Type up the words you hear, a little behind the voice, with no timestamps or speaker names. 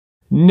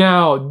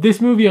Now, this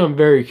movie I'm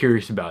very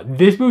curious about.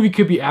 This movie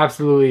could be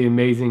absolutely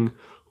amazing,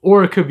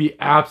 or it could be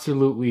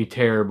absolutely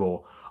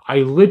terrible. I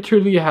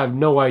literally have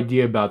no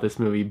idea about this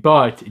movie,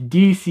 but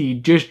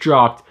DC just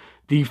dropped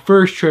the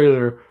first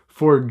trailer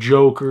for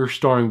Joker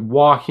starring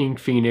Joaquin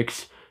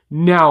Phoenix.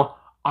 Now,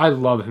 I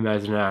love him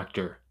as an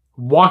actor.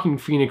 Joaquin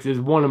Phoenix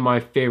is one of my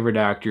favorite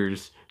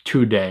actors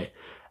today.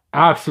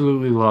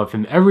 Absolutely love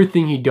him.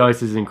 Everything he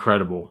does is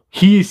incredible.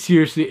 He is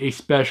seriously a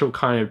special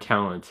kind of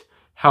talent.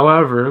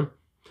 However,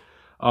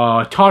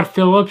 Todd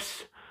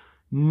Phillips,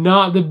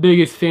 not the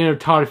biggest fan of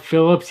Todd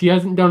Phillips. He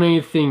hasn't done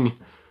anything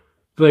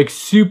like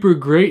super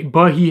great,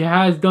 but he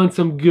has done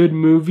some good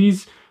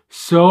movies.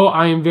 So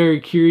I am very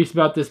curious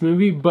about this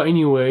movie. But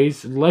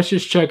anyways, let's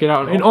just check it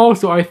out. And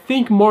also, I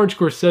think Martin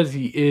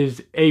Scorsese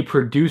is a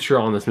producer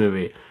on this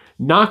movie.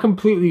 Not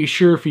completely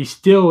sure if he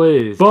still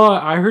is,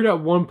 but I heard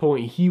at one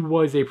point he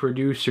was a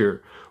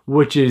producer,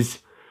 which is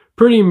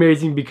pretty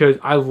amazing because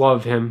I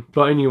love him.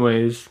 But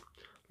anyways,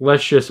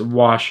 let's just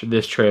watch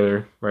this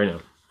trailer right now.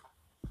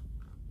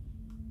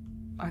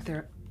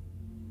 Arthur,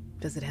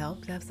 does it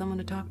help to have someone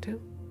to talk to?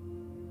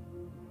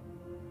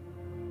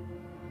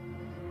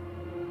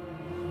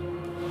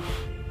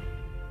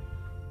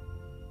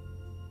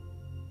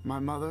 My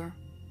mother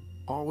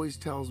always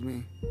tells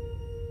me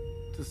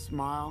to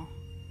smile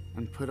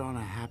and put on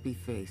a happy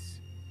face.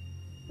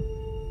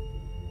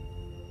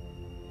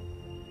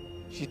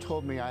 She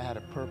told me I had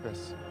a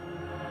purpose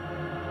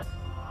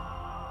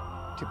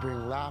to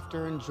bring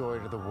laughter and joy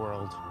to the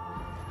world.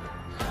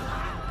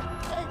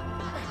 Hey,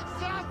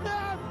 stop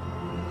them!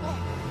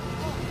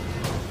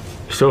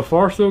 So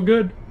far, so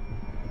good.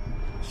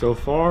 So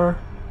far,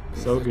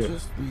 so good.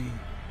 Just me?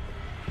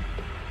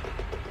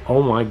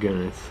 Oh my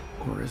goodness.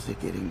 Or is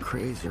it getting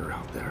crazier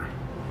out there?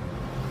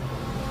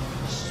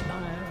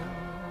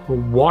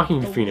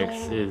 Joaquin Phoenix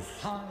is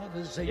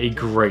a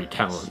great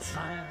talent.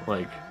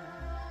 Like,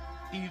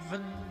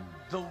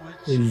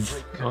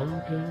 is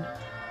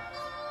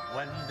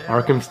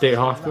Arkham State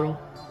Hospital?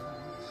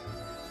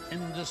 In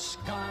the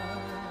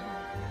sky,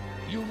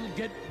 you'll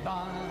get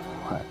by.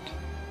 What?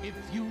 If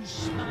you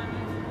smile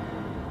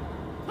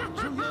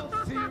to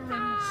your fear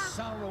and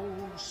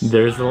sorrow.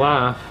 There's the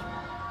laugh.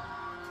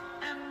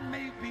 And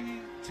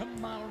maybe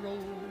tomorrow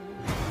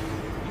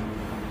you'll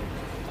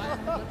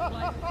find that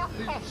life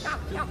is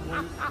still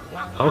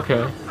worthwhile.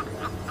 Okay.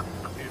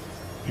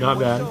 Not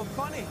bad. So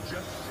funny.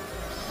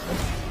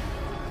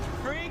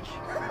 Freak.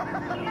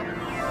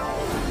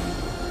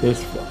 This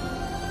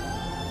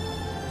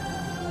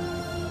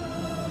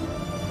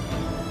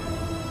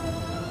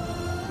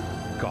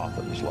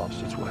Gotham has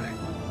lost its way.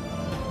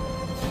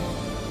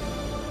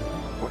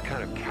 What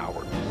kind of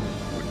coward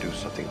would do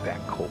something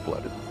that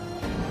cold-blooded?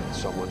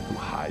 Someone who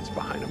hides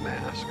behind a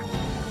mask.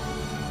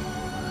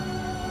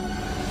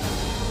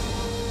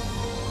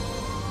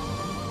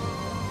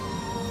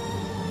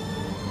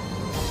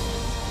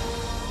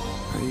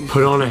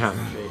 Put on a happy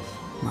face.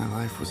 My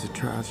life was a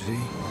tragedy.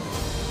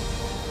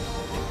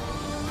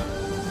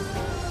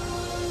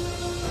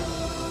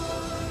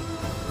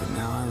 But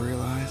now I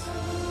realize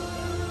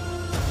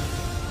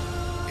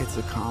it's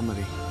a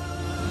comedy.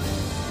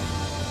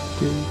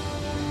 Dude.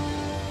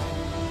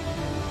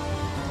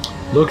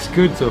 Looks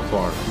good so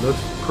far.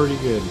 Looks pretty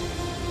good.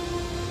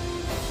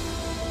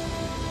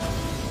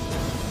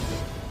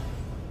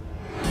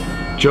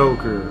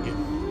 Joker.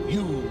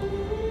 You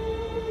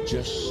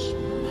just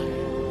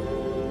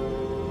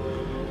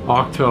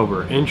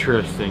October.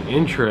 Interesting.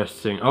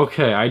 Interesting.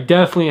 Okay, I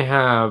definitely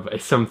have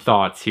some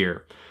thoughts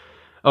here.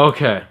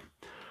 Okay.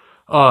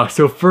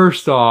 So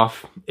first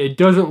off, it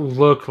doesn't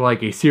look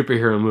like a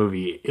superhero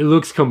movie. It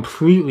looks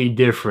completely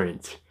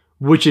different,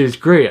 which is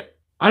great.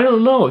 I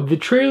don't know. The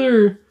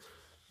trailer,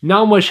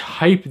 not much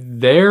hype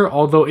there,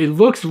 although it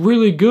looks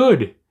really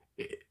good.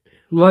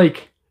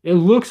 Like, it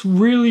looks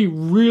really,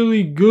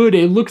 really good.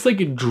 It looks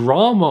like a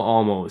drama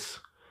almost.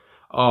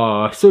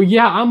 So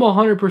yeah, I'm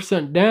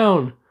 100%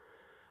 down.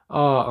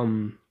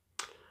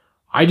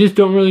 I just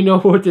don't really know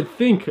what to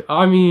think.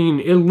 I mean,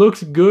 it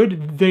looks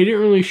good. They didn't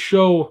really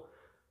show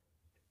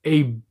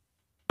a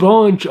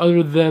bunch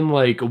other than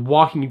like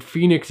Joaquin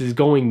Phoenix is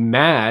going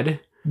mad,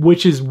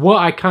 which is what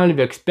I kind of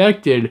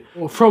expected.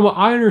 From what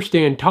I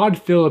understand,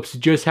 Todd Phillips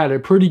just had a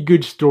pretty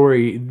good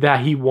story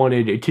that he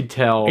wanted to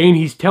tell, and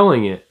he's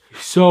telling it.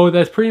 So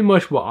that's pretty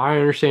much what I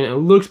understand. It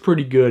looks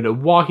pretty good.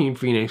 Joaquin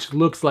Phoenix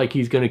looks like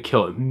he's gonna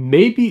kill it.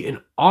 Maybe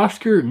an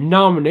Oscar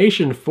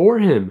nomination for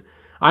him.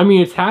 I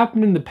mean, it's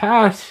happened in the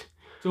past,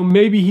 so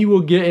maybe he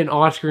will get an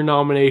Oscar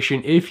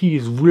nomination if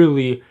he's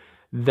really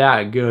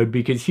that good,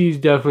 because he's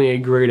definitely a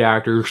great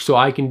actor, so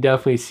I can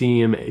definitely see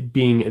him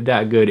being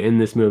that good in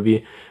this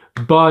movie.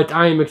 But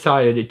I am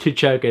excited to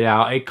check it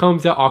out. It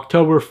comes out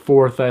October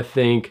 4th, I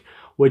think,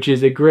 which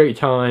is a great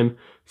time.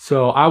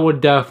 So I would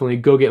definitely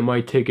go get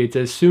my tickets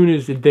as soon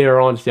as they are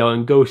on sale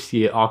and go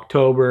see it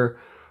October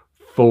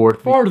 4th.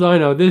 As far as I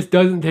know, this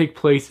doesn't take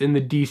place in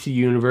the DC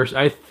universe.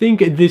 I think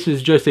this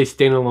is just a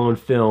standalone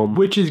film,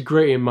 which is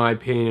great in my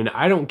opinion.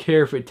 I don't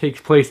care if it takes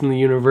place in the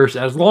universe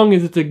as long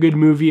as it's a good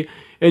movie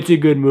It's a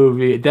good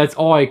movie. That's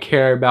all I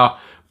care about.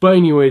 But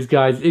anyways,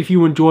 guys, if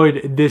you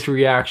enjoyed this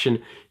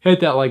reaction, hit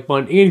that like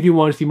button. And if you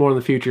want to see more in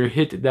the future,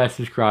 hit that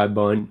subscribe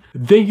button.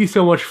 Thank you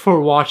so much for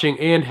watching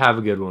and have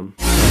a good one.